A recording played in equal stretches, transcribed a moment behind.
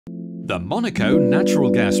The MONACO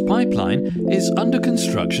natural gas pipeline is under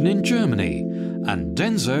construction in Germany, and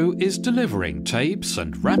DENSO is delivering tapes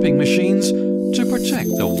and wrapping machines to protect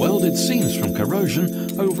the welded seams from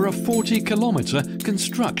corrosion over a 40-kilometre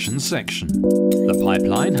construction section. The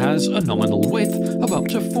pipeline has a nominal width of up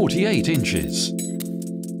to 48 inches.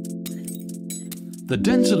 The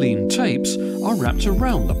DENSOLEN tapes are wrapped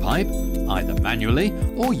around the pipe, either manually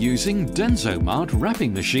or using DENSOMAT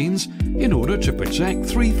wrapping machines in order to protect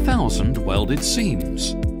 3,000 welded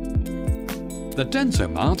seams. The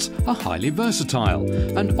DENSOMATs are highly versatile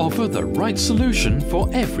and offer the right solution for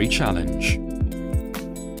every challenge.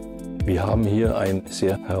 We have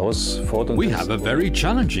a very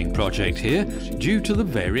challenging project here due to the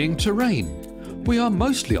varying terrain. We are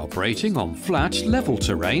mostly operating on flat, level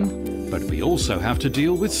terrain, but we also have to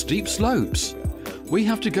deal with steep slopes. We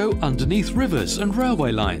have to go underneath rivers and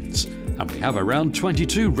railway lines, and we have around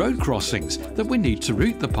 22 road crossings that we need to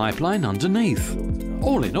route the pipeline underneath.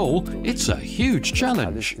 All in all, it's a huge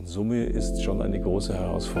challenge. In Summe ist schon eine große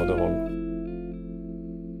Herausforderung.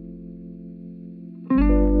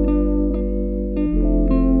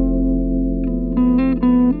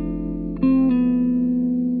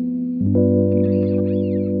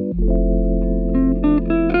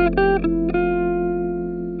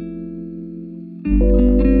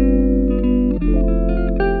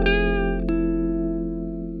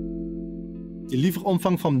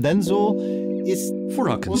 For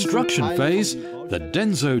our construction phase, the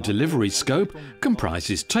DENSO delivery scope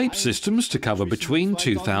comprises tape systems to cover between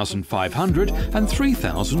 2,500 and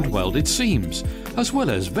 3,000 welded seams, as well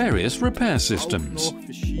as various repair systems.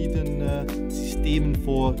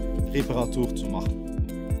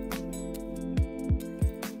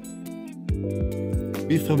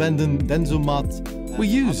 We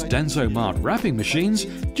use DENSOMAT wrapping machines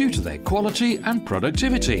due to their quality and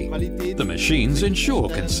productivity. The machines ensure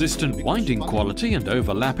consistent winding quality and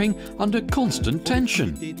overlapping under constant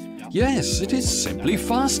tension. Yes, it is simply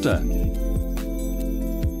faster.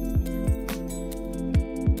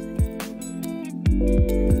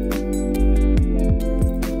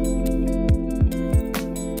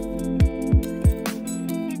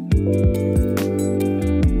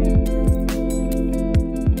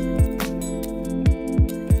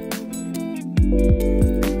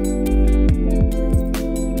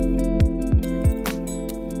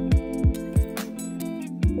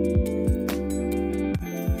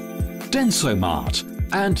 DENSOMAT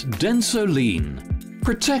and DENSOLEN.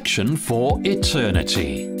 Protection for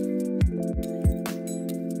eternity.